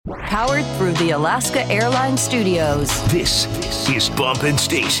powered through the Alaska Airlines Studios. This is Bump and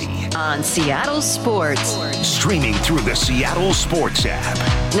Stacy on Seattle Sports. Streaming through the Seattle Sports app.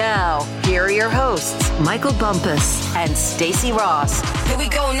 Now, here are your hosts, Michael Bumpus and Stacy Ross. Here we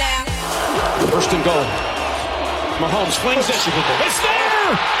go now. First and goal. Mahomes flings it. It's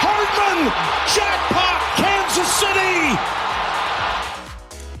there! Hardman! Jackpot! Kansas City!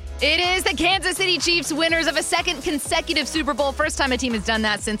 It is the Kansas City Chiefs, winners of a second consecutive Super Bowl. First time a team has done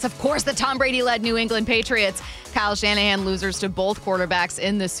that since, of course, the Tom Brady-led New England Patriots. Kyle Shanahan, losers to both quarterbacks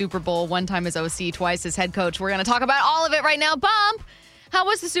in the Super Bowl, one time as OC, twice as head coach. We're going to talk about all of it right now. Bump, how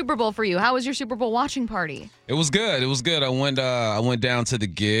was the Super Bowl for you? How was your Super Bowl watching party? It was good. It was good. I went down to the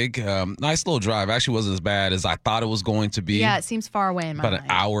gig. Nice little drive. Actually wasn't as bad as I thought it was going to be. Yeah, it seems far away in my mind. About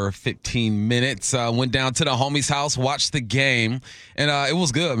an hour, 15 minutes. Went down to the homie's house, watched the game, and it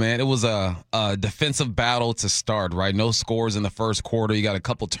was good, man. It was a defensive battle to start, right? No scores in the first quarter. You got a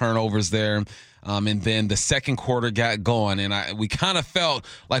couple turnovers there. And then the second quarter got going, and we kind of felt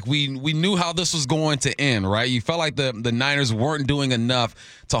like we knew how this was going to end, right? You felt like the Niners weren't doing enough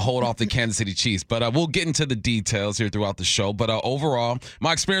to hold off the Kansas City Chiefs. But we'll get into the details here throughout the show. But overall,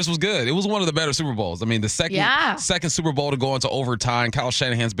 my experience was good. It was one of the better Super Bowls. I mean, the second Super Bowl to go into overtime. Kyle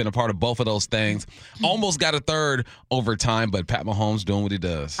Shanahan's been a part of both of those things. Almost got a third overtime, but Pat Mahomes doing what he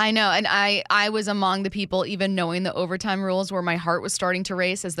does. I know, and I was among the people, even knowing the overtime rules, where my heart was starting to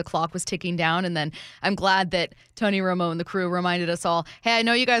race as the clock was ticking down. And then I'm glad that Tony Romo and the crew reminded us all, hey, I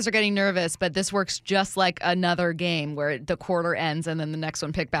know you guys are getting nervous, but this works just like another game where the quarter ends and then the next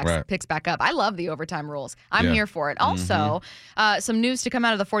one picks back up. I love the overtime rules. I'm here for it. Also, some news to come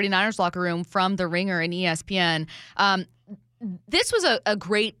out of the 49ers locker room from The Ringer and ESPN. This was a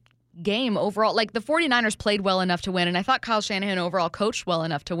great game overall. Like, the 49ers played well enough to win, and I thought Kyle Shanahan overall coached well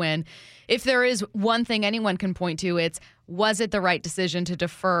enough to win. If there is one thing anyone can point to, it's, was it the right decision to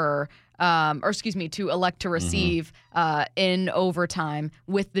defer to elect to receive in overtime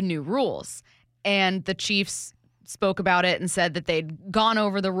with the new rules? And the Chiefs spoke about it and said that they'd gone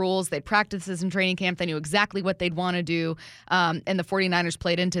over the rules. They'd practiced this in training camp. They knew exactly what they'd want to do. And the 49ers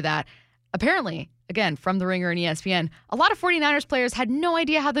played into that. Apparently, again, from The Ringer and ESPN, a lot of 49ers players had no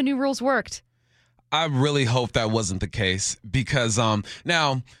idea how the new rules worked. I really hope that wasn't the case because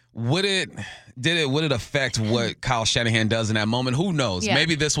now would it affect what Kyle Shanahan does in that moment? Who knows? Yeah.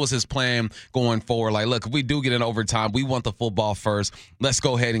 Maybe this was his plan going forward. Like, look, if we do get in overtime, we want the football first. Let's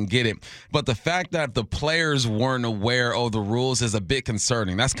go ahead and get it. But the fact that the players weren't aware of the rules is a bit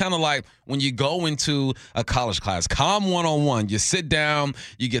concerning. That's kind of like when you go into a college class, COM 101, you sit down,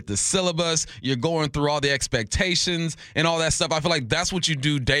 you get the syllabus, you're going through all the expectations and all that stuff. I feel like that's what you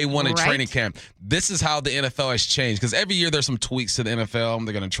do day one in training camp. This is how the NFL has changed because every year there's some tweaks to the NFL.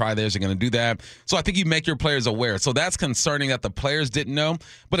 They're going to try this, they're going to do that. So I think you make your players aware. So that's concerning that the players didn't know.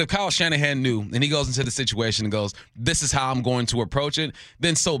 But if Kyle Shanahan knew and he goes into the situation and goes, this is how I'm going to approach it,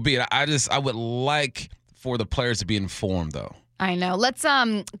 then so be it. I would like for the players to be informed, though. I know. Let's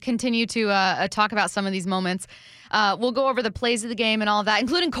continue to talk about some of these moments. We'll go over the plays of the game and all of that,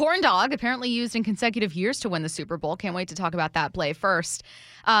 including corn dog, apparently used in consecutive years to win the Super Bowl. Can't wait to talk about that play first.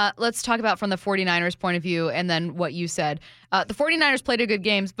 Let's talk about from the 49ers point of view and then what you said. The 49ers played a good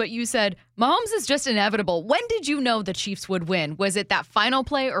game, but you said Mahomes is just inevitable. When did you know the Chiefs would win? Was it that final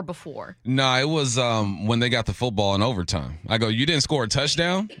play or before? No, it was when they got the football in overtime. I go, you didn't score a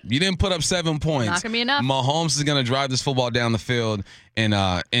touchdown? You didn't put up 7 points. Not going to be enough. Mahomes is going to drive this football down the field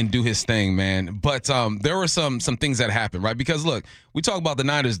and do his thing, man. But there were some things that happened, right? Because, look, we talk about the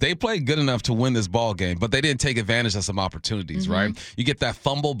Niners. They played good enough to win this ball game, but they didn't take advantage of some opportunities, right? You get that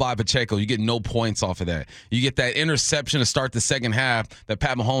fumble by Pacheco. You get no points off of that. You get that interception to start the second half that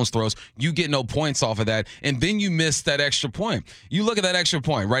Pat Mahomes throws. You get no points off of that, and then you miss that extra point. You look at that extra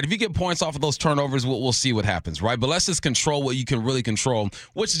point, right? If you get points off of those turnovers, we'll see what happens, right? But let's just control what you can really control,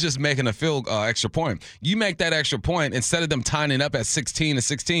 which is just making a field extra point. You make that extra point, instead of them tying it up at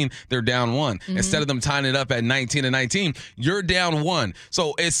 16-16, they're down 1. Instead of them tying it up at 19-19, you're down 1.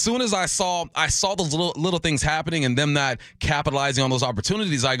 So as soon as I saw those little things happening and them not capitalizing on those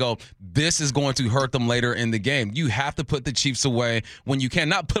opportunities, I go, this is going to hurt them later in the game. You have to put the Chiefs away when you can.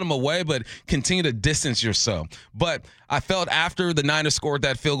 Not put them away, but continue to distance yourself. But I felt after the Niners scored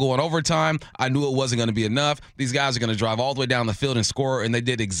that field goal in overtime, I knew it wasn't going to be enough. These guys are going to drive all the way down the field and score, and they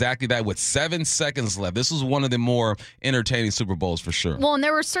did exactly that with 7 seconds left. This was one of the more entertaining Super Bowls for sure. Well, and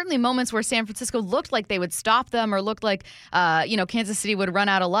there were certainly moments where San Francisco looked like they would stop them or looked like, Kansas City would run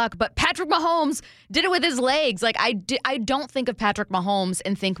out of luck. But Patrick Mahomes did it with his legs. Like, I don't think of Patrick Mahomes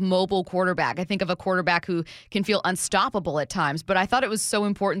and think mobile quarterback. I think of a quarterback who can feel unstoppable at times. But I thought it was so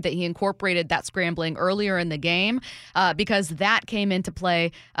important that he incorporated that scrambling earlier in the game because that came into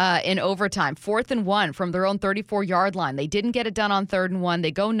play in overtime. 4th and 1 from their own 34-yard line. They didn't get it done on 3rd and 1.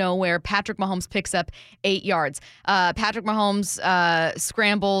 They go nowhere. Patrick Mahomes picks up 8 yards. Patrick Mahomes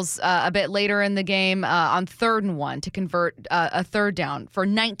scrambles a bit later in the game on 3rd and 1 to convert a 3rd down for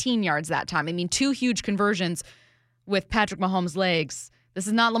 19 yards that time. I mean, 2 huge conversions with Patrick Mahomes' legs. This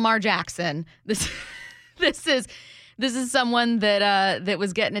is not Lamar Jackson. This is someone that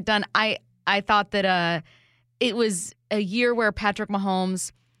was getting it done. I thought that it was a year where Patrick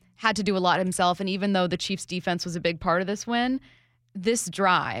Mahomes had to do a lot himself, and even though the Chiefs' defense was a big part of this win, this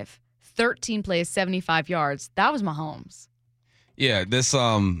drive, 13 plays, 75 yards, that was Mahomes. Yeah,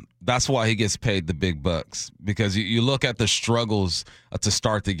 that's why he gets paid the big bucks, because you look at the struggles to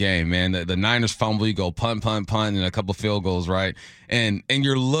start the game, man. The Niners fumble, you go punt, and a couple field goals, right? And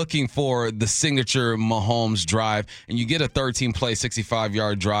you're looking for the signature Mahomes drive, and you get a 13-play,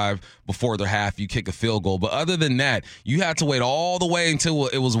 65-yard drive before the half, you kick a field goal. But other than that, you had to wait all the way until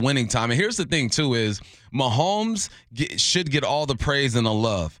it was winning time. And here's the thing, too, is Mahomes should get all the praise and the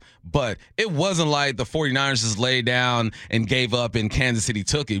love. But it wasn't like the 49ers just laid down and gave up and Kansas City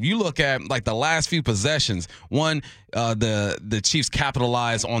took it. If you look at like the last few possessions, the Chiefs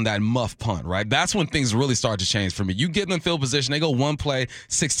capitalized on that muff punt, right? That's when things really start to change for me. You get them in field position, they go 1 play,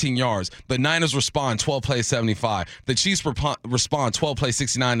 16 yards. The Niners respond, 12 plays, 75. The Chiefs respond, 12 plays,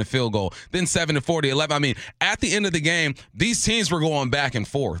 69 to field goal. Then 7 to 40, 11. I mean, at the end of the game, these teams were going back and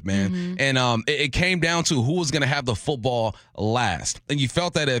forth, man. Mm-hmm. And it came down to who was going to have the football last. And you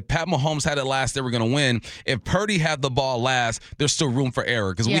felt that if Pat Mahomes had it last, they were going to win. If Purdy had the ball last, there's still room for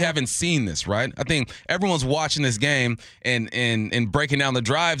error because we haven't seen this, right? I think everyone's watching this game and breaking down the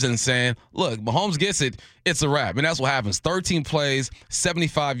drives and saying, look, Mahomes gets it, it's a wrap. And that's what happens. 13 plays,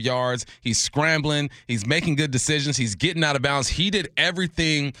 75 yards. He's scrambling. He's making good decisions. He's getting out of bounds. He did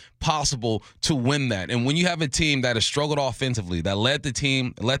everything possible to win that. And when you have a team that has struggled offensively, that led the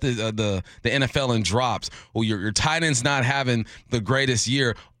NFL in drops, or your tight end's not having the greatest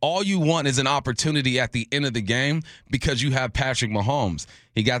year, all you want is an opportunity at the end of the game because you have Patrick Mahomes.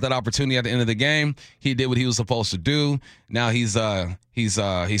 He got that opportunity at the end of the game. He did what he was supposed to do. Now he's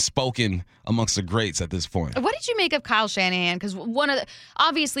spoken amongst the greats at this point. What did you make of Kyle Shanahan? Because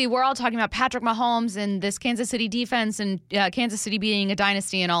obviously we're all talking about Patrick Mahomes and this Kansas City defense and Kansas City being a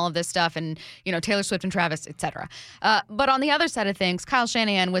dynasty and all of this stuff, and Taylor Swift and Travis, etc. But on the other side of things, Kyle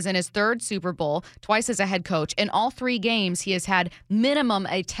Shanahan was in his 3rd Super Bowl, twice as a head coach. In all 3 games, he has had minimum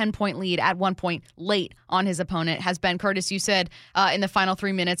a 10-point lead at one point late on his opponent. Has Ben Curtis, you said, in the final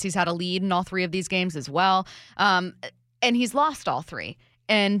 3 minutes, he's had a lead in all 3 of these games as well. And he's lost all 3.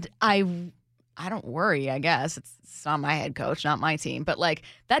 And I don't worry, I guess. It's not my head coach, not my team. But,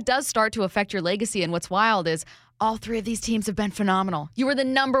 that does start to affect your legacy. And what's wild is all 3 of these teams have been phenomenal. You were the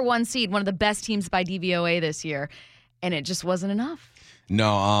number 1 seed, one of the best teams by DVOA this year. And it just wasn't enough.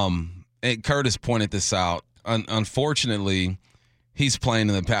 No, Curtis pointed this out. Unfortunately, he's playing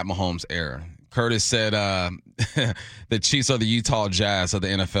in the Pat Mahomes era. Curtis said the Chiefs are the Utah Jazz of the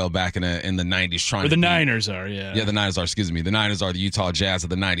NFL back in the 90s. The Niners are, yeah. Yeah, the Niners are, excuse me. The Niners are the Utah Jazz of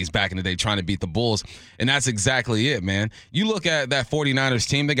the 90s back in the day trying to beat the Bulls. And that's exactly it, man. You look at that 49ers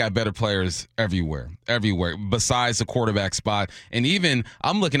team, they got better players everywhere, besides the quarterback spot. And even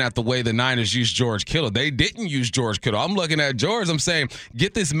I'm looking at the way the Niners used George Kittle. They didn't use George Kittle. I'm looking at George. I'm saying,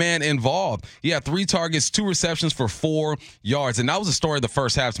 get this man involved. He had 3 targets, 2 receptions for 4 yards. And that was the story of the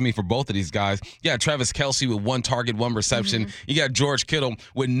first half to me for both of these guys. You got Travis Kelce with 1 target, 1 reception. Mm-hmm. You got George Kittle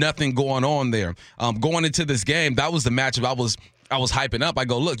with nothing going on there. Going into this game, that was the matchup I was hyping up. I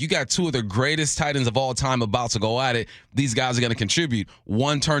go, look, you got 2 of the greatest tight ends of all time about to go at it. These guys are going to contribute.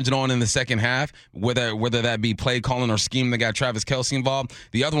 One turns it on in the second half, whether that be play calling or scheme that got Travis Kelce involved.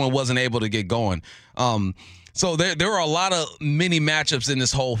 The other one wasn't able to get going. So there are a lot of mini matchups in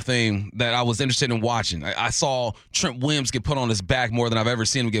this whole thing that I was interested in watching. I saw Trent Williams get put on his back more than I've ever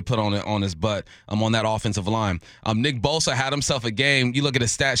seen him get put on his butt on that offensive line. Nick Bosa had himself a game. You look at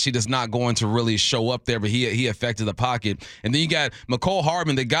his stat sheet, it's not going to really show up there, but he affected the pocket. And then you got Mecole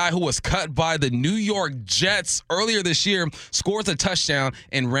Hardman, the guy who was cut by the New York Jets earlier this year, scores a touchdown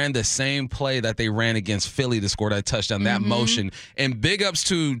and ran the same play that they ran against Philly to score that touchdown, that motion. And big ups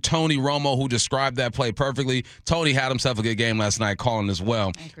to Tony Romo, who described that play perfectly. agree. Tony had himself a good game last night calling as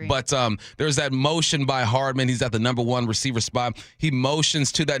well. I agree. But there's that motion by Hardman. He's at the number 1 receiver spot. He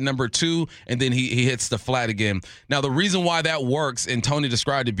motions to that number 2, and then he hits the flat again. Now, the reason why that works, and Tony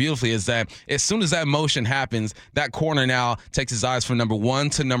described it beautifully, is that as soon as that motion happens, that corner now takes his eyes from number 1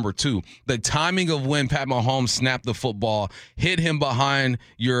 to number 2. The timing of when Pat Mahomes snapped the football, hit him behind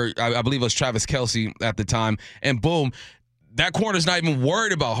I believe it was Travis Kelce at the time, and boom, that corner's not even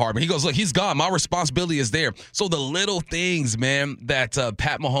worried about Hardman. He goes, look, he's gone. My responsibility is there. So the little things, man, that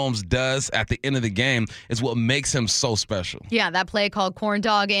Pat Mahomes does at the end of the game is what makes him so special. Yeah, that play called Corn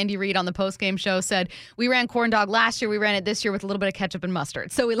Dog. Andy Reid on the postgame show said, we ran Corn Dog last year. We ran it this year with a little bit of ketchup and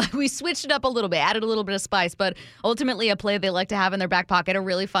mustard. So we switched it up a little bit, added a little bit of spice, but ultimately a play they like to have in their back pocket, a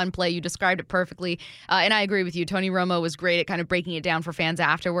really fun play. You described it perfectly. And I agree with you. Tony Romo was great at kind of breaking it down for fans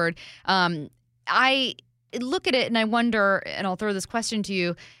afterward. I look at it and I wonder, and I'll throw this question to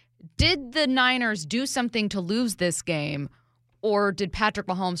you, did the Niners do something to lose this game, or did Patrick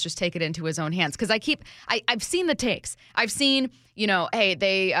Mahomes just take it into his own hands? Because I've seen the takes. I've seen, hey,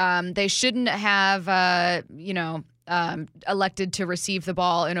 they shouldn't have, elected to receive the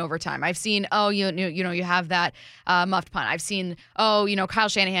ball in overtime. I've seen, you have that muffed punt. I've seen, Kyle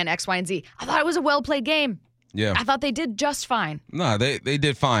Shanahan, X, Y, and Z. I thought it was a well-played game. Yeah. I thought they did just fine. No, they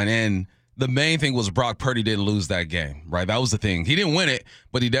did fine. And the main thing was Brock Purdy didn't lose that game, right? That was the thing. He didn't win it,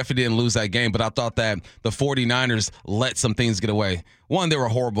 but he definitely didn't lose that game. But I thought that the 49ers let some things get away. One, they were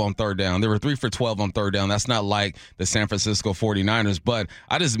horrible on third down. They were 3 for 12 on third down. That's not like the San Francisco 49ers. But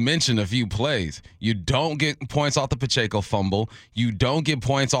I just mentioned a few plays. You don't get points off the Pacheco fumble. You don't get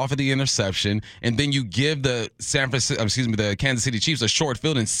points off of the interception. And then you give the Kansas City Chiefs a short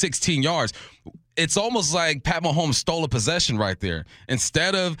field in 16 yards. It's almost like Pat Mahomes stole a possession right there.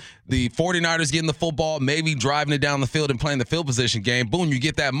 Instead of the 49ers getting the football, maybe driving it down the field and playing the field position game, boom, you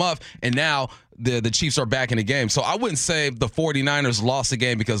get that muff, and now the Chiefs are back in the game. So I wouldn't say the 49ers lost the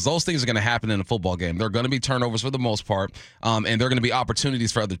game, because those things are going to happen in a football game. There are going to be turnovers for the most part, and there are going to be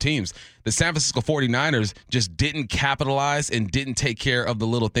opportunities for other teams. The San Francisco 49ers just didn't capitalize and didn't take care of the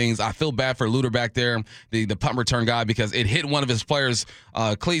little things. I feel bad for Luter back there, the punt return guy, because it hit one of his players'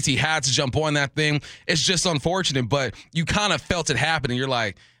 cleats. He had to jump on that thing. It's just unfortunate, but you kind of felt it happen, and you're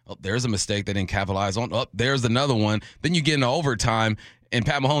like, oh, there's a mistake they didn't capitalize on. Oh, there's another one. Then you get into overtime, and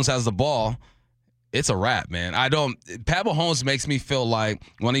Pat Mahomes has the ball. It's a wrap, man. Pat Mahomes makes me feel like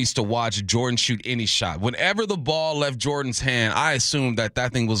when I used to watch Jordan shoot any shot. Whenever the ball left Jordan's hand, I assumed that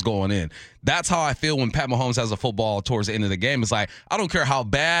thing was going in. That's how I feel when Pat Mahomes has a football towards the end of the game. It's like, I don't care how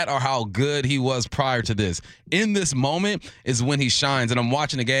bad or how good he was prior to this. In this moment is when he shines. And I'm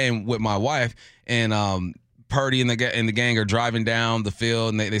watching the game with my wife, and Purdy and the gang are driving down the field,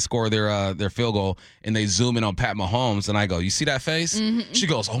 and they score their field goal, and they zoom in on Pat Mahomes, and I go, you see that face? Mm-hmm. She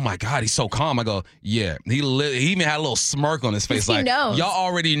goes, oh my God, he's so calm. I go, yeah. He even had a little smirk on his face, like, knows. Y'all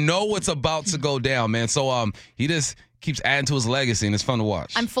already know what's about to go down, man. So he just keeps adding to his legacy, and it's fun to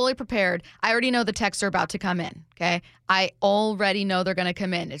watch. I'm fully prepared. I already know the texts are about to come in, okay? I already know they're going to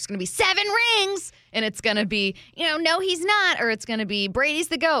come in. It's going to be 7 rings, and it's going to be, no, he's not, or it's going to be Brady's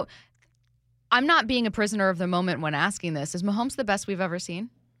the GOAT. I'm not being a prisoner of the moment when asking this. Is Mahomes the best we've ever seen?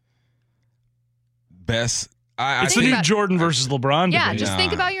 Best? It's the new Jordan versus LeBron. Yeah, just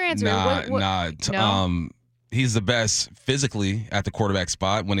think about your answer. No? He's the best physically at the quarterback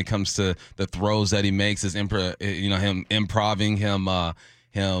spot when it comes to the throws that he makes. Him improving,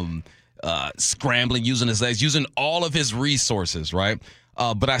 him scrambling, using his legs, using all of his resources, right?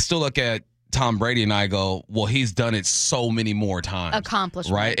 But I still look at Tom Brady and I go, well, he's done it so many more times.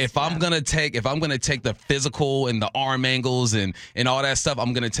 Accomplishments. Right? If I'm gonna take the physical and the arm angles and all that stuff,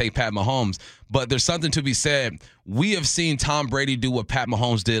 I'm gonna take Pat Mahomes. But there's something to be said. We have seen Tom Brady do what Pat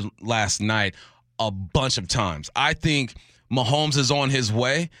Mahomes did last night a bunch of times. I think Mahomes is on his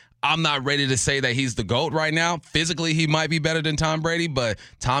way. I'm not ready to say that he's the GOAT right now. Physically, he might be better than Tom Brady, but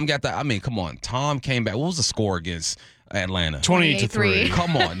Tom got that. I mean, come on. Tom came back. What was the score against Atlanta? 28-3.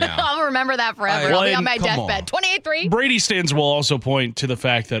 Come on now. I'll remember that forever. I'll be on my deathbed. 28-3. Brady stands will also point to the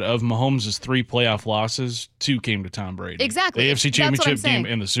fact that of Mahomes' 3 playoff losses, 2 came to Tom Brady. Exactly. The AFC Championship game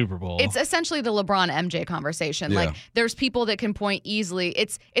and the Super Bowl. It's essentially the LeBron MJ conversation. Yeah. Like, there's people that can point easily.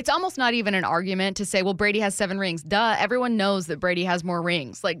 It's almost not even an argument to say, well, Brady has 7 rings. Duh. Everyone knows that Brady has more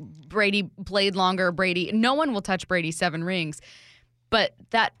rings. Like, Brady played longer. No one will touch Brady's 7 rings. But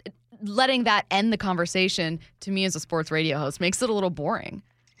letting that end the conversation, to me as a sports radio host, makes it a little boring.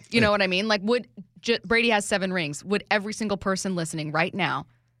 You know what I mean? Like, Brady has 7 rings. Would every single person listening right now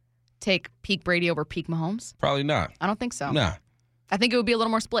take peak Brady over peak Mahomes? Probably not. I don't think so. Nah. I think it would be a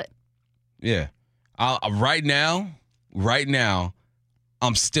little more split. Yeah. Right now,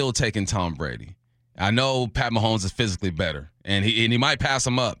 I'm still taking Tom Brady. I know Pat Mahomes is physically better, and he might pass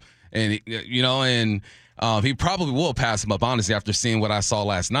him up, and he probably will pass him up, honestly, after seeing what I saw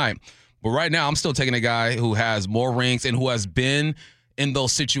last night. But right now, I'm still taking a guy who has more rings and who has been in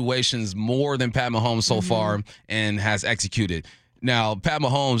those situations more than Pat Mahomes so far and has executed. Now, Pat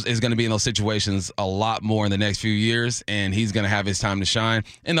Mahomes is going to be in those situations a lot more in the next few years, and he's going to have his time to shine,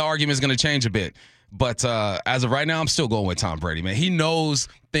 and the argument is going to change a bit. But as of right now, I'm still going with Tom Brady, man. He knows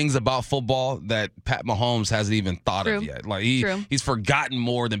things about football that Pat Mahomes hasn't even thought of yet. Like he's forgotten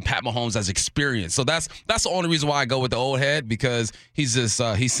more than Pat Mahomes has experienced. So that's the only reason why I go with the old head, because he's just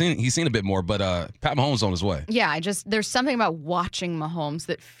he's seen a bit more. But Pat Mahomes on his way. Yeah, there's something about watching Mahomes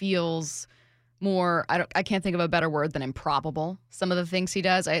that feels more, I can't think of a better word than improbable. Some of the things he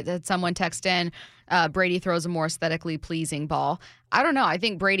does. I had someone text in, Brady throws a more aesthetically pleasing ball. I don't know. I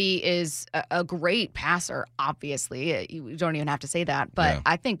think Brady is a great passer, obviously. You don't even have to say that. But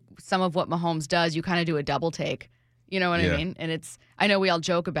I think some of what Mahomes does, you kind of do a double take. You know what I mean? And I know we all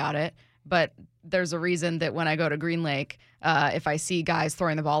joke about it, but there's a reason that when I go to Green Lake, if I see guys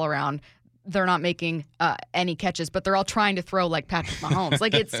throwing the ball around, they're not making any catches, but they're all trying to throw like Patrick Mahomes.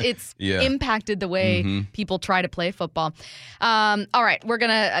 Like it's impacted the way people try to play football. All right, we're going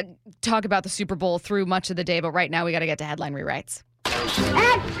to talk about the Super Bowl through much of the day, but right now we got to get to headline rewrites. Extra,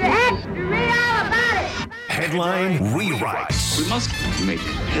 read all about it. Headline rewrites. We must make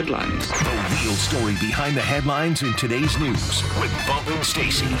headlines. The real story behind the headlines in today's news with Bump and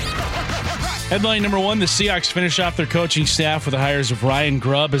Stacy. Headline number one, the Seahawks finish off their coaching staff with the hires of Ryan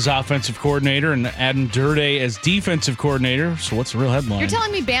Grubb as offensive coordinator and Adam Durde as defensive coordinator. So what's the real headline? You're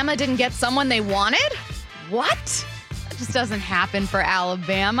telling me Bama didn't get someone they wanted? What? That just doesn't happen for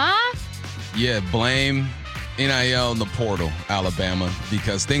Alabama. Yeah, blame NIL in the portal, Alabama,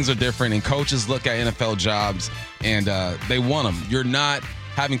 because things are different and coaches look at NFL jobs and they want them. You're not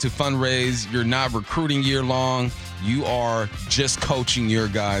having to fundraise. You're not recruiting year long. You are just coaching your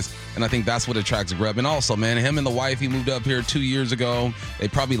guys. And I think that's what attracts Grubb. And also, man, him and the wife, he moved up here 2 years ago. They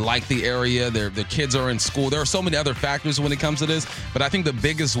probably like the area. Their kids are in school. There are so many other factors when it comes to this. But I think the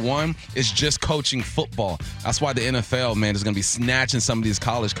biggest one is just coaching football. That's why the NFL, man, is going to be snatching some of these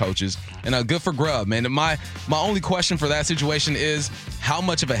college coaches. And good for Grubb, man. And my only question for that situation is, how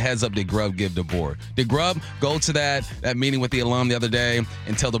much of a heads up did Grubb give the board? Did Grubb go to that meeting with the alum the other day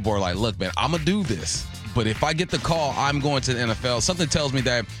and tell the board, like, look, man, I'm going to do this, but if I get the call, I'm going to the NFL? Something tells me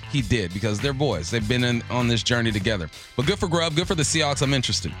that he did, because they're boys. They've been on this journey together. But good for Grubb. Good for the Seahawks. I'm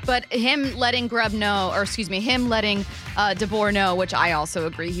interested. But him letting Grubb know, or excuse me, him letting DeBoer know, which I also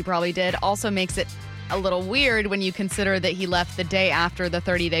agree he probably did, also makes it a little weird when you consider that he left the day after the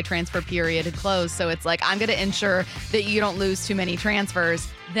 30-day transfer period had closed. So it's like, I'm going to ensure that you don't lose too many transfers,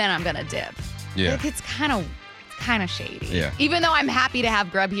 then I'm going to dip. Yeah. Like, it's kind of shady. Yeah. Even though I'm happy to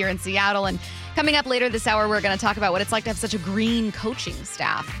have Grubb here in Seattle. And coming up later this hour, we're going to talk about what it's like to have such a green coaching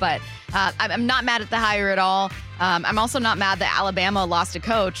staff. But I'm not mad at the hire at all. I'm also not mad that Alabama lost a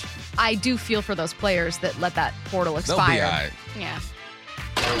coach. I do feel for those players that let that portal expire. They'll be all right. Yeah.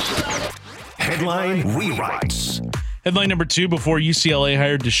 Headline rewrites. Headline number two, before UCLA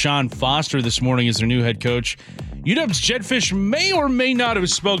hired Deshaun Foster this morning as their new head coach, UW's Jedd Fisch may or may not have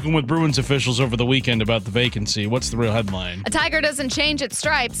spoken with Bruins officials over the weekend about the vacancy. What's the real headline? A tiger doesn't change its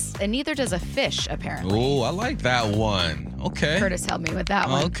stripes, and neither does a fish, apparently. Oh, I like that one. Okay. Curtis helped me with that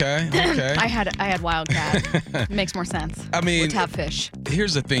one. Okay. I had Wildcat. Makes more sense. I mean, to have fish.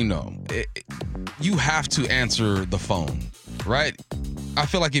 Here's the thing, though. You have to answer the phone, right? I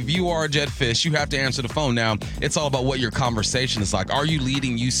feel like if you are Jedd Fisch, you have to answer the phone. Now, it's all about what your conversation is like. Are you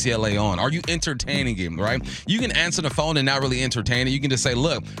leading UCLA on? Are you entertaining him, right? You can answer the phone and not really entertain it. You can just say,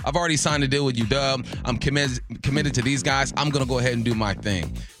 look, I've already signed a deal with UW. I'm committed to these guys. I'm going to go ahead and do my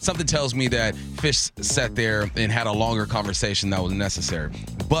thing. Something tells me that Fisch sat there and had a longer conversation that was necessary.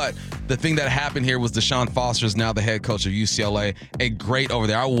 But the thing that happened here was Deshaun Foster is now the head coach of UCLA. A great over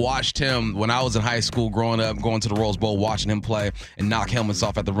there. I watched him when I was in high school growing up, going to the Rose Bowl, watching him play and knock helmets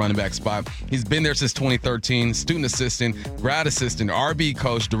off at the running back spot. He's been there since 2013, student assistant, grad assistant, RB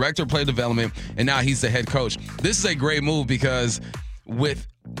coach, director of player development, and now he's the head coach. This is a great move because with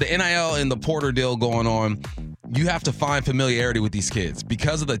the NIL and the Porter deal going on, you have to find familiarity with these kids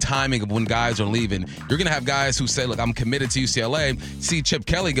because of the timing of when guys are leaving. You're going to have guys who say, look, I'm committed to UCLA, see Chip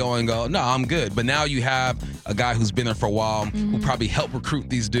Kelly go and go, no, I'm good. But now you have a guy who's been there for a while who probably helped recruit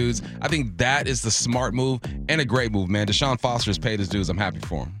these dudes. I think that is the smart move and a great move, man. Deshaun Foster has paid his dues. I'm happy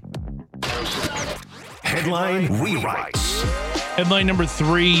for him. Headline rewrites. Headline number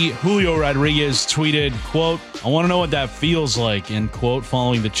three, Julio Rodriguez tweeted, quote, I want to know what that feels like, end quote,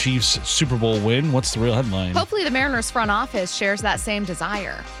 following the Chiefs' Super Bowl win. What's the real headline? Hopefully the Mariners front office shares that same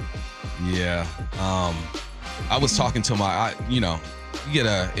desire. Yeah. I was talking to you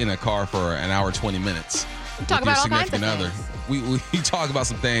get in a car for an hour, 20 minutes. Talk about all kinds of things. We talk about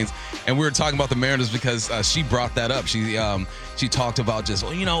some things, and we were talking about the Mariners because she brought that up. She talked about just,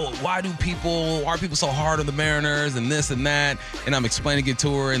 why are people so hard on the Mariners and this and that? And I'm explaining it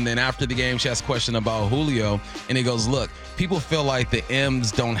to her, and then after the game, she asked a question about Julio, and he goes, look, people feel like the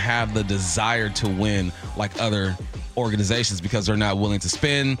M's don't have the desire to win like other organizations because they're not willing to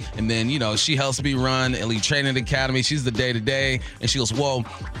spend. And then, she helps me run Elite Training Academy. She's the day-to-day. And she goes, well,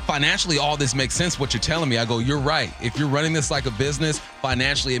 financially, all this makes sense, what you're telling me. I go, you're right. If you're running this like a business,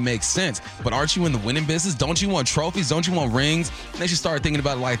 financially, it makes sense. But aren't you in the winning business? Don't you want trophies? Don't you want rings? And then she started thinking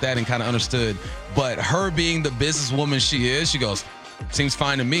about it like that and kind of understood. But her being the businesswoman she is, she goes, seems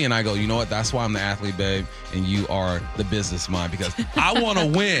fine to me. And I go, you know what? That's why I'm the athlete, babe. And you are the business mind because I want to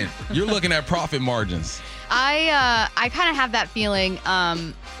win. You're looking at profit margins. I kind of have that feeling.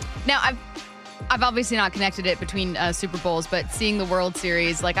 Now, I've obviously not connected it between Super Bowls, but seeing the World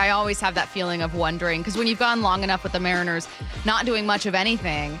Series, like I always have that feeling of wondering, because when you've gone long enough with the Mariners not doing much of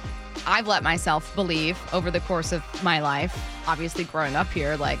anything, I've let myself believe over the course of my life, obviously growing up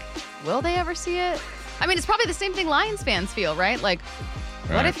here, like, will they ever see it? I mean, it's probably the same thing Lions fans feel, right? Like,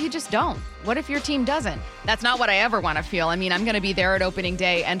 what if you just don't? What if your team doesn't? That's not what I ever want to feel. I mean, I'm going to be there at opening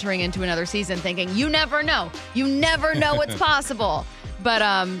day, entering into another season thinking, you never know. You never know what's possible. But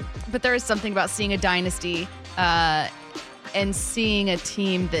there is something about seeing a dynasty and seeing a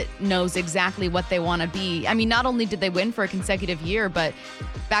team that knows exactly what they want to be. I mean, not only did they win for a consecutive year, but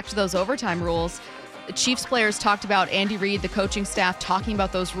back to those overtime rules, the Chiefs players talked about Andy Reid, the coaching staff, talking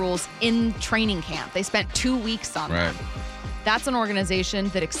about those rules in training camp. They spent 2 weeks on them. That's an organization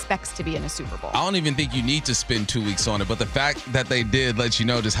that expects to be in a Super Bowl. I don't even think you need to spend 2 weeks on it, but the fact that they did lets you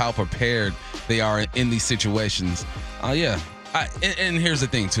know just how prepared they are in these situations. Yeah. And here's the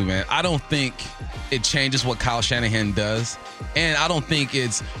thing, too, man. I don't think it changes what Kyle Shanahan does. And I don't think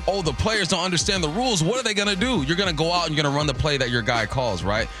it's, the players don't understand the rules. What are they going to do? You're going to go out and you're going to run the play that your guy calls,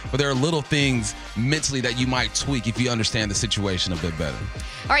 right? But there are little things mentally that you might tweak if you understand the situation a bit better.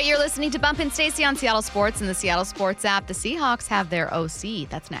 All right, you're listening to Bump and Stacy on Seattle Sports and the Seattle Sports app. The Seahawks have their OC.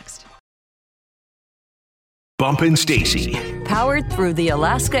 That's next. Bump and Stacy Powered through the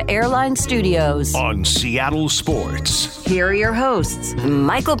Alaska Airlines Studios. on Seattle Sports. Here are your hosts,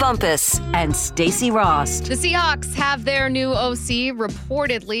 Michael Bumpus and Stacy Rost. The Seahawks have their new OC,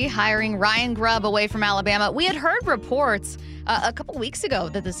 reportedly hiring Ryan Grubb away from Alabama. We had heard reports a couple weeks ago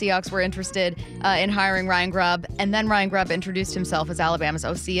that the Seahawks were interested in hiring Ryan Grubb, and then Ryan Grubb introduced himself as Alabama's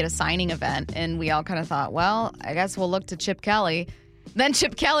OC at a signing event, and we all kind of thought, well, I guess we'll look to Chip Kelly. Then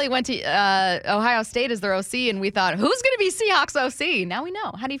Chip Kelly went to Ohio State as their OC, and we thought, who's going to be Seahawks OC? Now we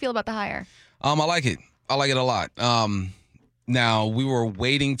know. How do you feel about the hire? I like it. I like it a lot. Now, we were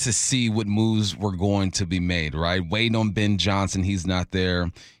waiting to see what moves were going to be made, right? Waiting on Ben Johnson. He's not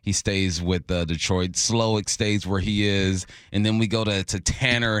there. He stays with Detroit. Slowick stays where he is. And then we go to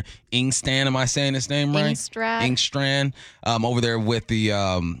Tanner Inkstrand. Am I saying his name right? Inkstrand. Over there with the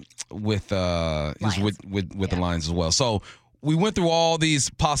the Lions as well. So we went through all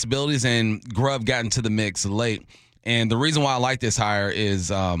these possibilities, and Grubb got into the mix late. And the reason why I like this hire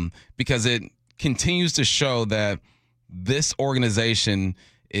is because it continues to show that this organization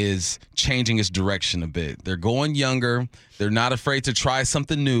is changing its direction a bit. They're going younger. They're not afraid to try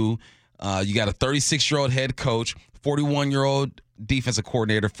something new. You got a 36-year-old head coach, 41-year-old defensive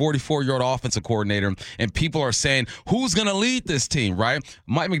coordinator, 44-year-old offensive coordinator, and people are saying, who's going to lead this team, right?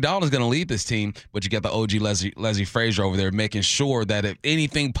 Mike McDonald is going to lead this team, but you got the OG Leslie Frazier over there making sure that if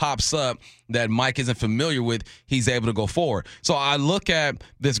anything pops up that Mike isn't familiar with, he's able to go forward. So I look at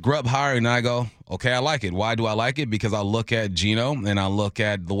this Grubb hiring and I go, okay, I like it. Why do I like it? Because I look at Geno and I look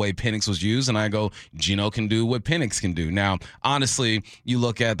at the way Penix was used and I go, Geno can do what Penix can do. Now, honestly, you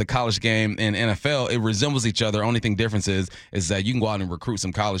look at the college game and NFL, it resembles each other. Only thing difference is that you can go out and recruit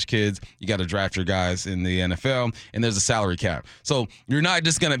some college kids. You got to draft your guys in the NFL, and there's a salary cap. So you're not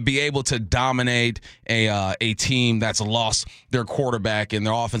just going to be able to dominate a team that's lost their quarterback and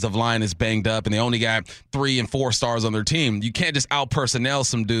their offensive line is banged up and they only got 3 and 4 stars on their team. You can't just out personnel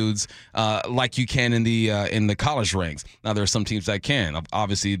some dudes like you can in the college ranks. Now there are some teams that can.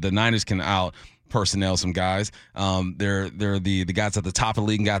 Obviously, the Niners can out personnel some guys. They're the guys at the top of the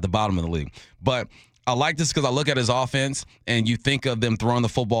league and guys at the bottom of the league. But I like this because I look at his offense and you think of them throwing the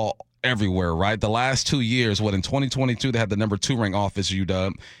football everywhere, right? The last 2 years, in 2022 they had the number 2 ranked offense,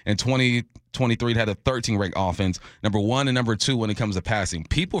 UW. In 2023 they had a 13 ranked offense, number 1 and number 2 when it comes to passing.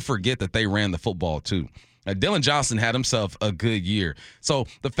 People forget that they ran the football too. Dylan Johnson had himself a good year. So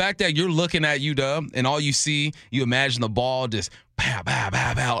the fact that you're looking at UW and all you see, you imagine the ball just pow, pow,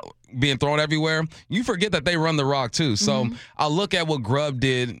 pow, pow. being thrown everywhere, you forget that they run the rock too. So I look at what Grubb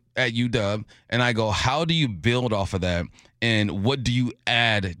did at UW, and I go, how do you build off of that? And what do you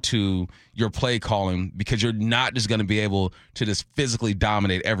add to your play calling? Because you're not just going to be able to just physically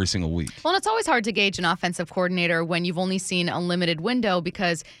dominate every single week. Well, it's always hard to gauge an offensive coordinator when you've only seen a limited window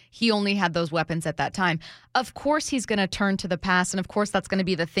because he only had those weapons at that time. Of course, he's going to turn to the pass, and of course, that's going to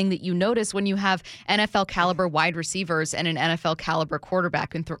be the thing that you notice when you have NFL caliber wide receivers and an NFL caliber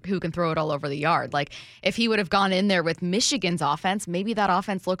quarterback who can throw it all over the yard. Like if he would have gone in there with Michigan's offense, maybe that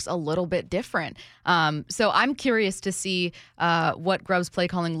offense looks a little bit different. So I'm curious to see what Grubb's play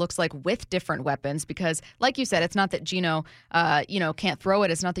calling looks like with different weapons, because like you said, it's not that Geno can't throw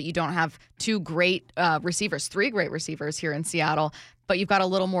it. It's not that you don't have three great receivers here in Seattle, but you've got a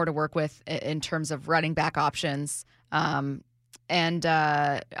little more to work with in terms of running back options. And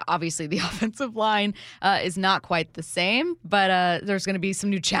obviously the offensive line is not quite the same, but there's going to be some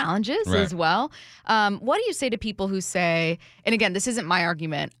new challenges as well. What do you say to people who say, and again, this isn't my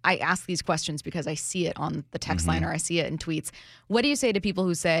argument, I ask these questions because I see it on the text line or I see it in tweets. What do you say to people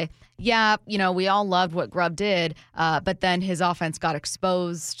who say, yeah, we all loved what Grubb did, but then his offense got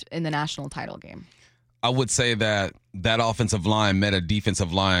exposed in the national title game? I would say that offensive line met a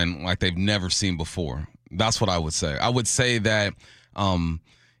defensive line like they've never seen before. That's what I would say. I would say that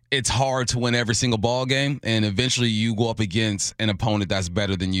it's hard to win every single ball game, and eventually you go up against an opponent that's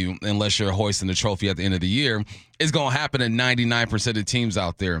better than you, unless you're hoisting the trophy at the end of the year. It's going to happen at 99% of teams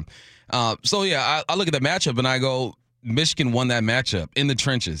out there. I look at the matchup and I go, Michigan won that matchup in the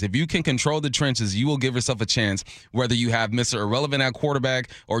trenches. If you can control the trenches, you will give yourself a chance, whether you have Mr. Irrelevant at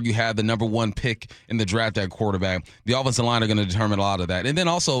quarterback or you have the number one pick in the draft at quarterback. The offensive line are going to determine a lot of that. And then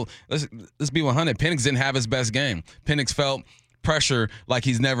also, let's be 100, Penix didn't have his best game. Penix felt pressure like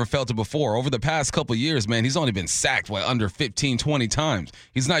he's never felt it before. Over the past couple of years, man, he's only been sacked under 15, 20 times.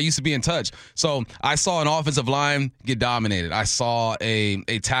 He's not used to being touched. So I saw an offensive line get dominated. I saw a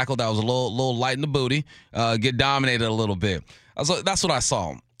tackle that was a little light in the booty get dominated a little bit. That's what I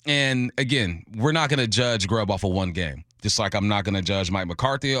saw. And again, we're not going to judge Grubb off of one game. Just like I'm not going to judge Mike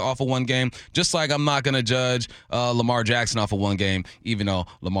McCarthy off of one game. Just like I'm not going to judge Lamar Jackson off of one game, even though,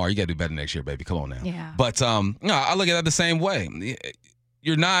 Lamar, you got to do better next year, baby. Come on now. Yeah. But no, I look at it the same way.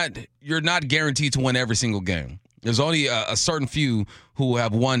 You're not guaranteed to win every single game. There's only a certain few who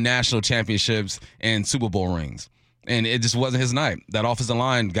have won national championships and Super Bowl rings. And it just wasn't his night. That offensive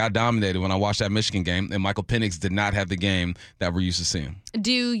line got dominated when I watched that Michigan game, and Michael Penix did not have the game that we're used to seeing.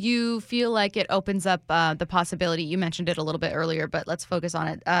 Do you feel like it opens up the possibility, you mentioned it a little bit earlier, but let's focus on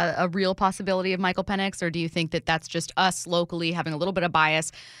it, a real possibility of Michael Penix, or do you think that that's just us locally having a little bit of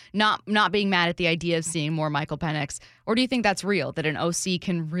bias, not being mad at the idea of seeing more Michael Penix, or do you think that's real, that an OC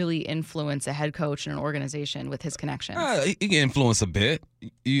can really influence a head coach and an organization with his connections? He can influence a bit.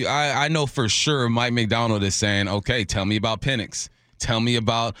 I know for sure Mike McDonald is saying, okay, tell me about Penix. Tell me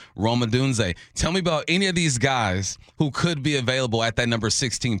about Roma Dunze. Tell me about any of these guys who could be available at that number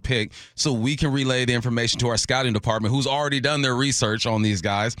 16 pick so we can relay the information to our scouting department who's already done their research on these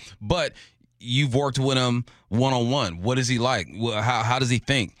guys. But you've worked with him one-on-one. What is he like? How does he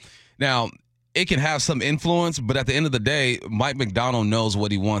think? Now, it can have some influence, but at the end of the day, Mike McDonald knows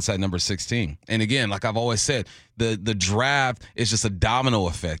what he wants at number 16. And again, like I've always said, the draft is just a domino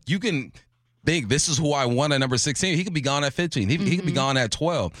effect. You can think this is who I want at number 16. He could be gone at 15. He could be gone at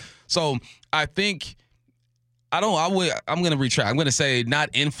 12. So I think I'm going to retract. I'm going to say not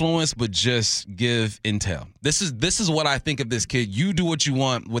influence, but just give intel. This is what I think of this kid. You do what you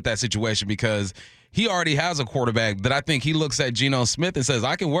want with that situation, because he already has a quarterback that I think he looks at Geno Smith and says,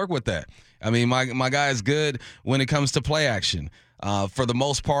 I can work with that. I mean, my guy is good when it comes to play action. For the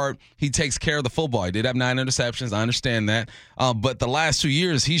most part, he takes care of the football. He did have 9 interceptions. I understand that. But the last 2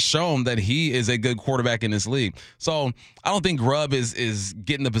 years, he's shown that he is a good quarterback in this league. So I don't think Grubb is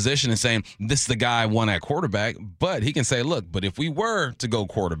getting the position and saying, this is the guy I want at quarterback. But he can say, look, but if we were to go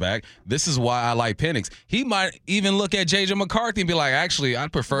quarterback, this is why I like Penix. He might even look at J.J. McCarthy and be like, actually,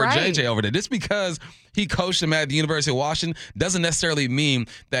 I'd prefer J.J. over there. Just because he coached him at the University of Washington doesn't necessarily mean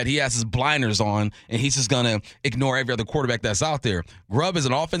that he has his blinders on and he's just going to ignore every other quarterback that's out there. Grubb is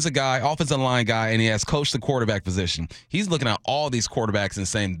an offensive line guy, and he has coached the quarterback position. He's looking at all these quarterbacks and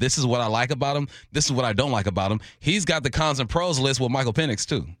saying, this is what I like about him. This is what I don't like about him. He's got the cons and pros list with Michael Penix,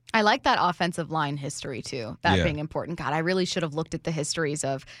 too. I like that offensive line history, too, being important. God, I really should have looked at the histories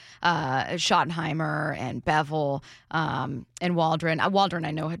of Schottenheimer and Bevel and Waldron. Waldron,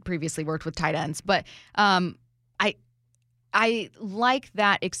 I know, had previously worked with tight ends, but I like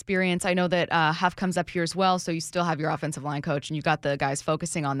that experience. I know that Huff comes up here as well, so you still have your offensive line coach, and you got the guys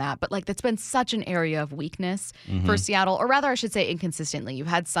focusing on that. But, like, that's been such an area of weakness for Seattle, or rather, I should say inconsistently. You've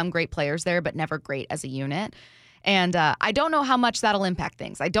had some great players there, but never great as a unit. And I don't know how much that'll impact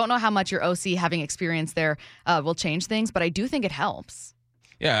things. I don't know how much your OC having experience there will change things, but I do think it helps.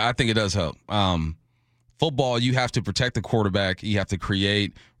 Yeah, I think it does help. Football, you have to protect the quarterback. You have to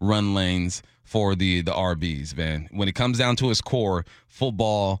create run lanes for the RBs, man. When it comes down to its core,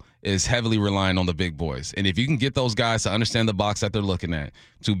 football is heavily relying on the big boys. And if you can get those guys to understand the box that they're looking at,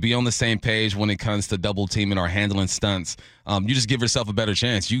 to be on the same page when it comes to double teaming or handling stunts, you just give yourself a better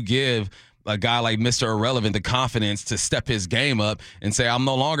chance. You give a guy like Mr. Irrelevant the confidence to step his game up and say, I'm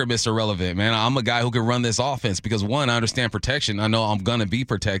no longer Mr. Irrelevant, man. I'm a guy who can run this offense because, one, I understand protection. I know I'm going to be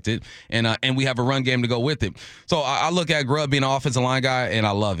protected, and we have a run game to go with it. So I look at Grubb being an offensive line guy, and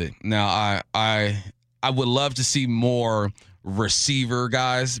I love it. Now, I would love to see more receiver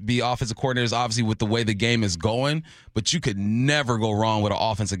guys be offensive coordinators, obviously, with the way the game is going, but you could never go wrong with an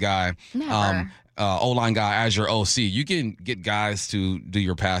offensive guy. Never. O-line guy as your OC. You can get guys to do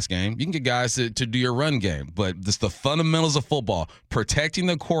your pass game. You can get guys to do your run game. But just the fundamentals of football, protecting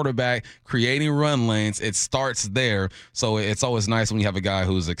the quarterback, creating run lanes, it starts there. So it's always nice when you have a guy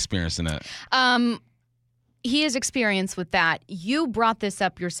who's experienced in that. He is experienced with that. You brought this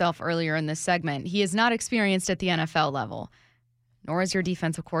up yourself earlier in this segment. He is not experienced at the NFL level, nor is your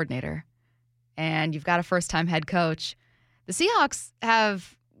defensive coordinator. And you've got a first-time head coach. The Seahawks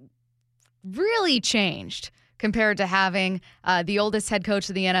have really changed compared to having the oldest head coach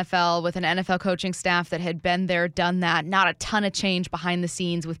of the NFL with an NFL coaching staff that had been there, done that. Not a ton of change behind the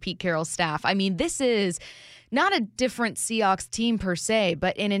scenes with Pete Carroll's staff. I mean, this is not a different Seahawks team per se,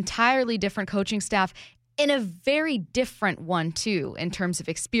 but an entirely different coaching staff, in a very different one, too, in terms of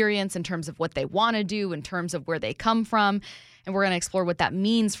experience, in terms of what they want to do, in terms of where they come from. And we're going to explore what that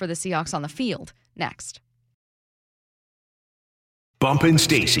means for the Seahawks on the field next. Bump and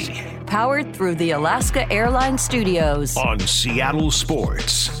Stacy Powered through the Alaska Airlines Studios. on Seattle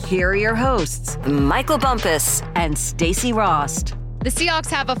Sports. Here are your hosts, Michael Bumpus and Stacy Rost. The Seahawks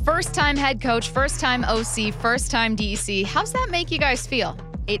have a first-time head coach, first-time OC, first-time DC. How's that make you guys feel?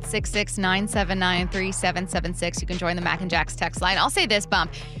 866-979-3776. You can join the Mac and Jacks text line. I'll say this,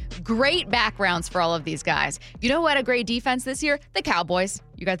 Bump. Great backgrounds for all of these guys. You know who had a great defense this year? The Cowboys.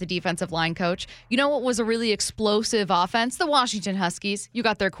 You got the defensive line coach. You know what was a really explosive offense? The Washington Huskies. You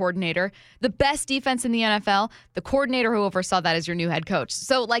got their coordinator. The best defense in the NFL, the coordinator who oversaw that is your new head coach.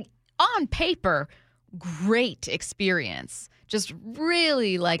 So, like, on paper, great experience. Just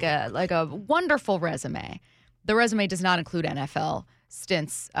really like a wonderful resume. The resume does not include NFL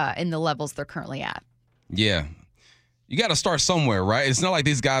stints in the levels they're currently at. Yeah. You got to start somewhere, right? It's not like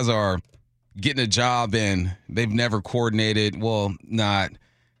these guys are getting a job and they've never coordinated. Well, not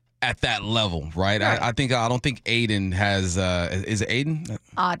at that level, right? Right. I don't think Aiden has. Is it Aiden?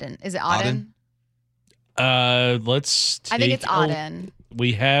 Auden. Is it Auden? Let's take, I think it's Auden.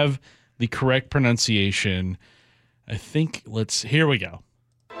 We have the correct pronunciation. I think here we go.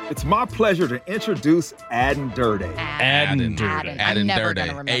 It's my pleasure to introduce Aden Durde. Aden Durde. I'm never Durde. going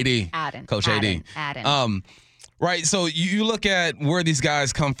to remember. AD. Coach AD. Right, so you look at where these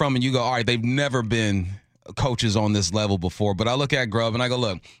guys come from and you go, all right, they've never been coaches on this level before. But I look at Grubb and I go,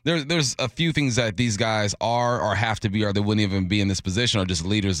 look, there's a few things that these guys are or have to be or they wouldn't even be in this position are just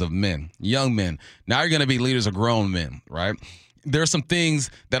leaders of men, young men. Now you're going to be leaders of grown men, right? There are some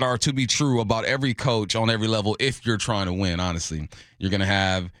things that are to be true about every coach on every level if you're trying to win, honestly. You're going to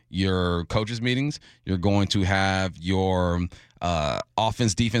have your coaches meetings. You're going to have your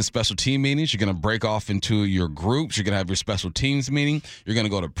offense, defense, special team meetings. You're going to break off into your groups. You're going to have your special teams meeting. You're going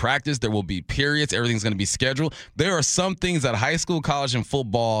to go to practice. There will be periods. Everything's going to be scheduled. There are some things that high school, college, and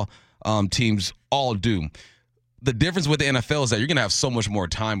football teams all do. The difference with the NFL is that you're going to have so much more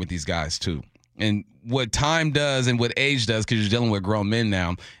time with these guys too. And what time does and what age does, because you're dealing with grown men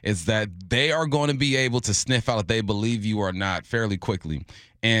now, is that they are going to be able to sniff out if they believe you or not fairly quickly.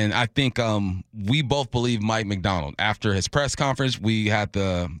 And I think we both believe Mike Macdonald. After his press conference, we had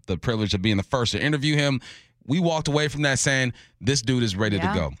the privilege of being the first to interview him. We walked away from that saying, this dude is ready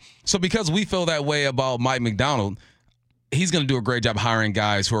to go. So because we feel that way about Mike Macdonald, he's going to do a great job hiring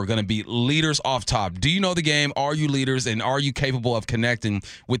guys who are going to be leaders off top. Do you know the game? Are you leaders? And are you capable of connecting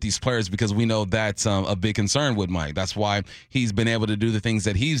with these players? Because we know that's a big concern with Mike. That's why he's been able to do the things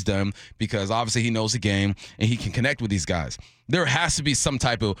that he's done, because obviously he knows the game and he can connect with these guys. there has to be some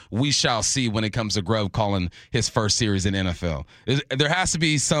type of we shall see when it comes to Grubb calling his first series in NFL. There has to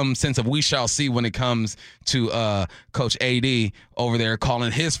be some sense of we shall see when it comes to Coach AD over there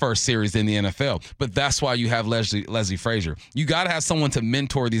calling his first series in the NFL. But that's why you have Leslie Frazier. You got to have someone to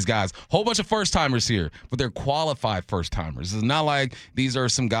mentor these guys. Whole bunch of first-timers here, but they're qualified first-timers. It's not like these are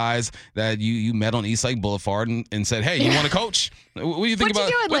some guys that you met on East Lake Boulevard and said, hey, you want to coach? What do you think about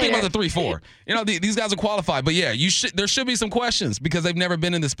the 3-4? These guys are qualified. But, yeah, there should be some questions because they've never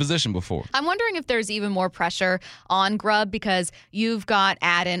been in this position before. I'm wondering if there's even more pressure on Grubb because you've got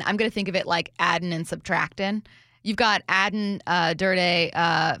Adden. I'm going to think of it like Adden and subtracting. You've got Adden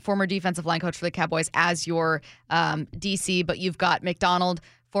Durde, former defensive line coach for the Cowboys, as your DC, but you've got McDonald,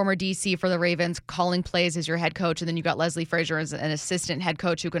 former DC for the Ravens, calling plays as your head coach, and then you've got Leslie Frazier as an assistant head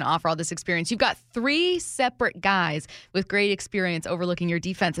coach who can offer all this experience. You've got 3 separate guys with great experience overlooking your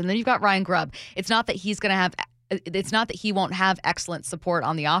defense, and then you've got Ryan Grubb. It's not that he won't have excellent support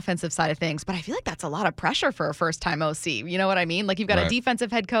on the offensive side of things, but I feel like that's a lot of pressure for a first-time OC. You know what I mean? Like you've got a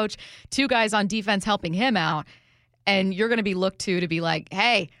defensive head coach, 2 guys on defense helping him out, and you're going to be looked to be like,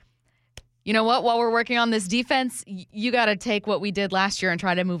 hey, you know what? While we're working on this defense, you got to take what we did last year and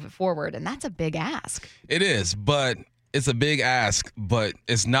try to move it forward. And that's a big ask. It is, but it's a big ask, but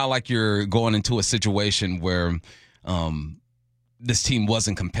it's not like you're going into a situation where this team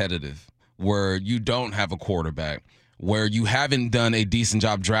wasn't competitive, where you don't have a quarterback, where you haven't done a decent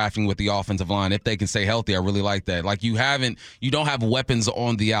job drafting with the offensive line. If they can stay healthy, I really like that. Like you don't have weapons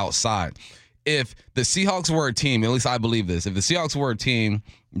on the outside. If the Seahawks were a team, at least I believe this, if the Seahawks were a team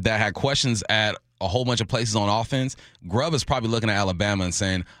that had questions at a whole bunch of places on offense, Grubb is probably looking at Alabama and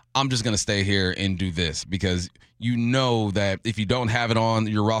saying, I'm just going to stay here and do this because you know that if you don't have it on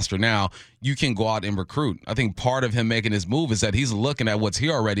your roster now, you can go out and recruit. I think part of him making his move is that he's looking at what's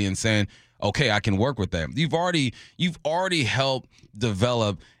here already and saying, okay, I can work with that. You've already helped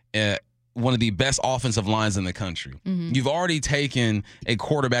develop one of the best offensive lines in the country. Mm-hmm. You've already taken a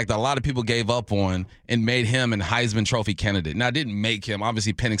quarterback that a lot of people gave up on and made him an Heisman Trophy candidate. Now, I didn't make him.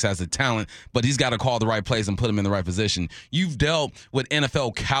 Obviously, Penix has the talent, but he's got to call the right plays and put him in the right position. You've dealt with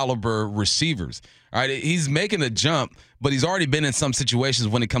NFL caliber receivers. All right, he's making a jump, but he's already been in some situations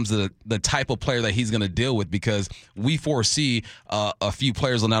when it comes to the type of player that he's going to deal with because we foresee a few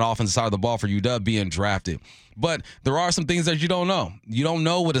players on that offensive side of the ball for UW being drafted. But there are some things that you don't know. You don't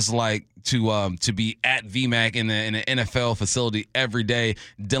know what it's like to be at VMAC in an NFL facility every day,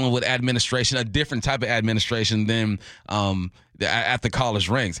 dealing with administration, a different type of administration than at the college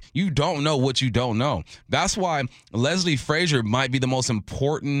ranks. You don't know what you don't know. That's why Leslie Frazier might be the most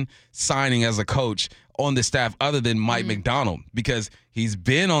important signing as a coach on the staff other than Mike McDonald because he's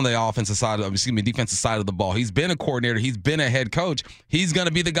been on the defensive side of the ball. He's been a coordinator. He's been a head coach. He's going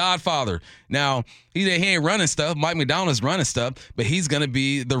to be the godfather. Now, he ain't running stuff. Mike McDonald is running stuff, but he's going to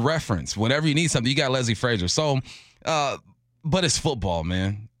be the reference. Whenever you need something, you got Leslie Frazier. So, but it's football,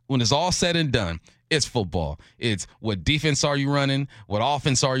 man. When it's all said and done, it's football. It's what defense are you running? What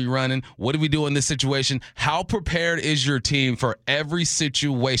offense are you running? What do we do in this situation? How prepared is your team for every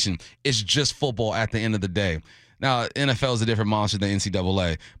situation? It's just football at the end of the day. Now, NFL is a different monster than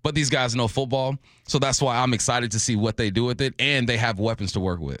NCAA, but these guys know football, so that's why I'm excited to see what they do with it, and they have weapons to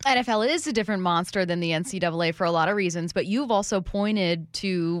work with. NFL is a different monster than the NCAA for a lot of reasons, but you've also pointed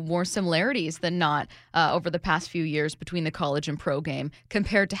to more similarities than not over the past few years between the college and pro game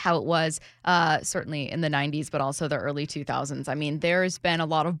compared to how it was certainly in the 90s, but also the early 2000s. I mean, there's been a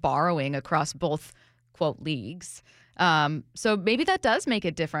lot of borrowing across both, quote, leagues. So maybe that does make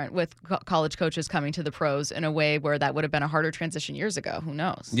it different with college coaches coming to the pros in a way where that would have been a harder transition years ago. Who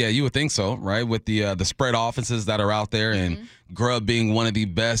knows? Yeah, you would think so, right? With the spread offenses that are out there and Grubb being one of the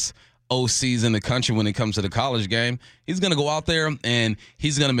best OCs in the country when it comes to the college game, he's going to go out there and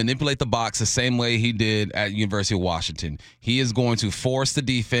he's going to manipulate the box the same way he did at University of Washington. He is going to force the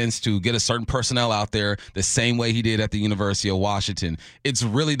defense to get a certain personnel out there the same way he did at the University of Washington. It's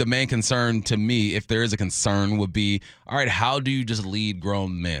really the main concern to me, if there is a concern, would be, all right, how do you just lead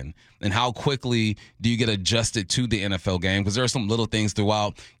grown men? And how quickly do you get adjusted to the NFL game? Because there are some little things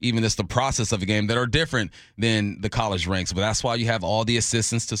throughout even just the process of a game that are different than the college ranks. But that's why you have all the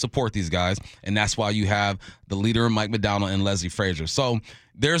assistants to support these guys. And that's why you have the leader, Mike McDonald, and Leslie Frazier. So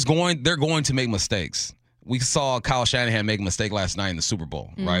they're going to make mistakes. We saw Kyle Shanahan make a mistake last night in the Super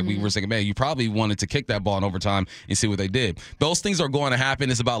Bowl, right? We were thinking, man, you probably wanted to kick that ball in overtime and see what they did. Those things are going to happen.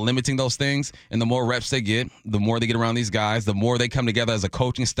 It's about limiting those things. And the more reps they get, the more they get around these guys, the more they come together as a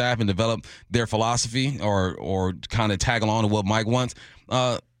coaching staff and develop their philosophy or kind of tag along to what Mike wants.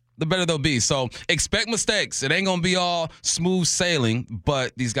 the better they'll be. So expect mistakes. It ain't going to be all smooth sailing,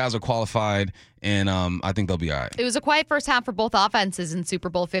 but these guys are qualified, and I think they'll be all right. It was a quiet first half for both offenses in Super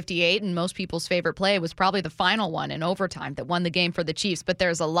Bowl 58, and most people's favorite play was probably the final one in overtime that won the game for the Chiefs. But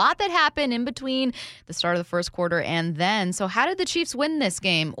there's a lot that happened in between the start of the first quarter and then. So how did the Chiefs win this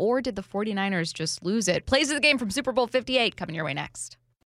game, or did the 49ers just lose it? Plays of the game from Super Bowl 58 coming your way next.